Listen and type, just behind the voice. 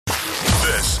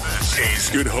This is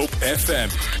Good Hope FM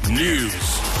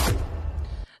News.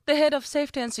 The head of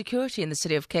safety and security in the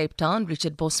city of Cape Town,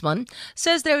 Richard Bosman,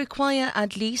 says they require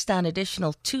at least an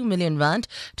additional R2 million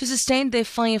to sustain their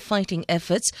firefighting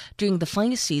efforts during the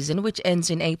fire season, which ends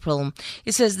in April.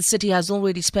 He says the city has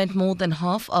already spent more than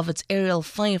half of its aerial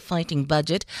firefighting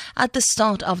budget at the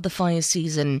start of the fire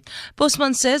season.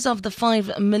 Bosman says of the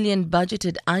R5 million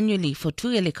budgeted annually for 2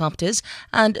 helicopters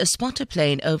and a spotter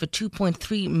plane, over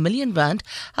R2.3 million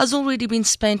has already been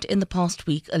spent in the past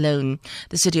week alone.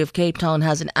 The city of Cape Town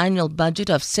has an annual budget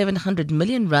of R700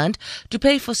 million to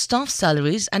pay for staff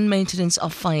salaries and maintenance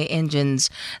of fire engines.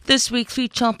 This week, 3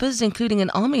 choppers, including an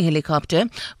army helicopter,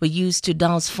 were used to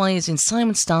douse fires in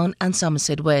Simonstown and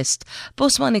Somerset West.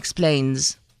 Bosman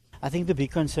explains. I think the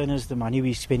big concern is the money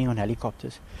we're spending on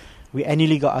helicopters. We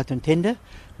annually go out on tender.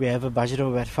 We have a budget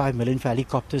of about 5 million for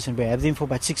helicopters, and we have them for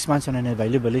about 6 months on an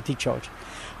availability charge.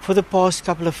 For the past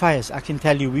couple of fires, I can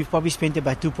tell you, we've probably spent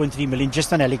about 2.3 million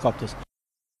just on helicopters.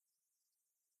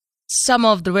 Some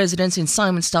of the residents in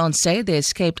Simonstown say they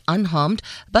escaped unharmed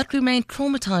but remain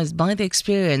traumatized by the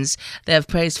experience. They have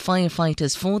praised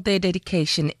firefighters for their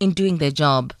dedication in doing their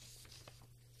job.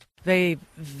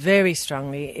 Very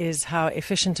strongly is how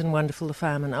efficient and wonderful the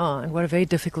firemen are, and what a very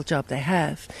difficult job they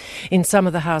have. In some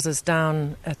of the houses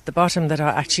down at the bottom that are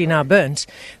actually now burnt,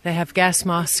 they have gas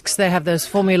masks, they have those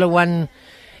Formula One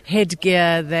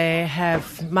headgear, they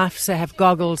have muffs, they have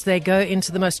goggles. They go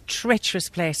into the most treacherous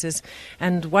places,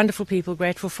 and wonderful people,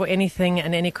 grateful for anything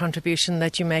and any contribution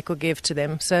that you make or give to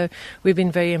them. So we've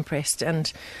been very impressed,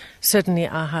 and certainly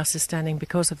our house is standing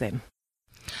because of them.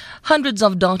 Hundreds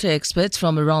of data experts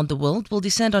from around the world will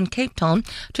descend on Cape Town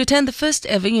to attend the first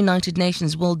ever United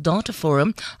Nations World Data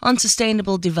Forum on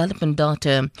Sustainable Development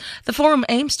Data. The forum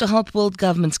aims to help world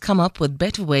governments come up with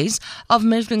better ways of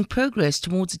measuring progress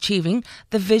towards achieving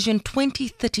the Vision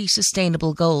 2030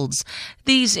 sustainable goals.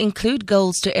 These include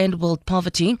goals to end world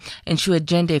poverty, ensure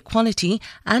gender equality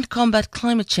and combat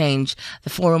climate change.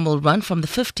 The forum will run from the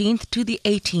 15th to the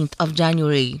 18th of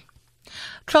January.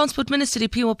 Transport Minister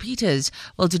Dipiwa Peters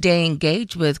will today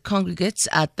engage with congregates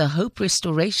at the Hope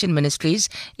Restoration Ministries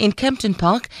in Kempton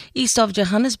Park, east of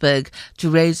Johannesburg, to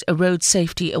raise a road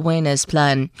safety awareness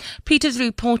plan. Peters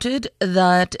reported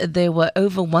that there were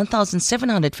over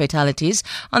 1,700 fatalities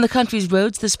on the country's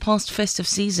roads this past festive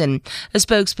season. A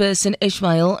spokesperson,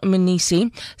 Ishmael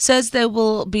Munisi, says they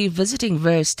will be visiting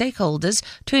various stakeholders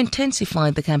to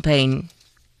intensify the campaign.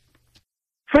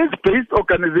 Faith-based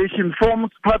organization forms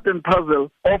part and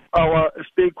parcel of our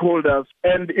stakeholders,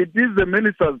 and it is the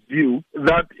minister's view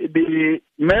that the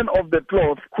men of the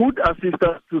cloth could assist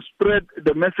us to spread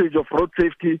the message of road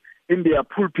safety in their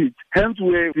pulpit. Hence,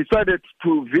 we decided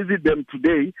to visit them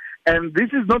today, and this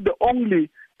is not the only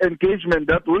engagement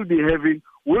that we'll be having.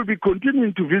 We'll be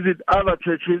continuing to visit other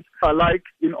churches alike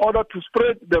in order to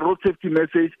spread the road safety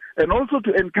message and also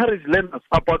to encourage learners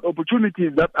about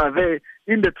opportunities that are there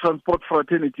in the transport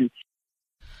fraternity.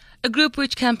 A group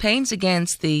which campaigns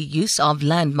against the use of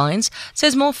landmines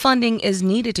says more funding is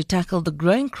needed to tackle the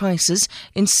growing crisis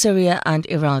in Syria and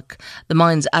Iraq. The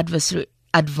Mines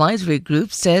Advisory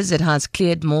Group says it has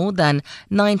cleared more than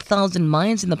 9,000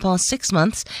 mines in the past 6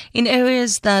 months in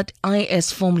areas that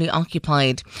IS formerly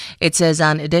occupied. It says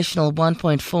an additional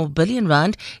R1.4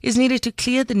 billion is needed to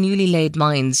clear the newly laid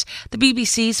mines. The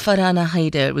BBC's Farhana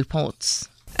Haider reports.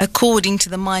 According to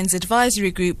the Mines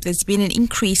Advisory Group, there's been an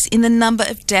increase in the number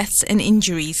of deaths and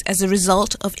injuries as a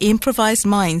result of improvised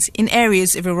mines in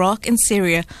areas of Iraq and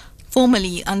Syria,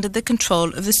 formerly under the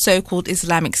control of the so-called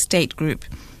Islamic State group.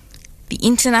 The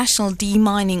International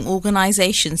Demining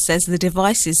Organization says the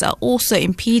devices are also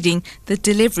impeding the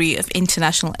delivery of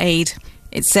international aid.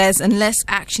 It says unless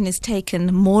action is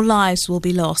taken, more lives will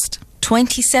be lost.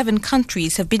 27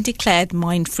 countries have been declared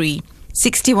mine-free.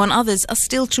 61 others are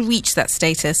still to reach that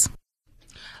status.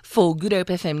 For Good Hope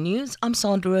FM News, I'm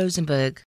Sandra Rosenberg.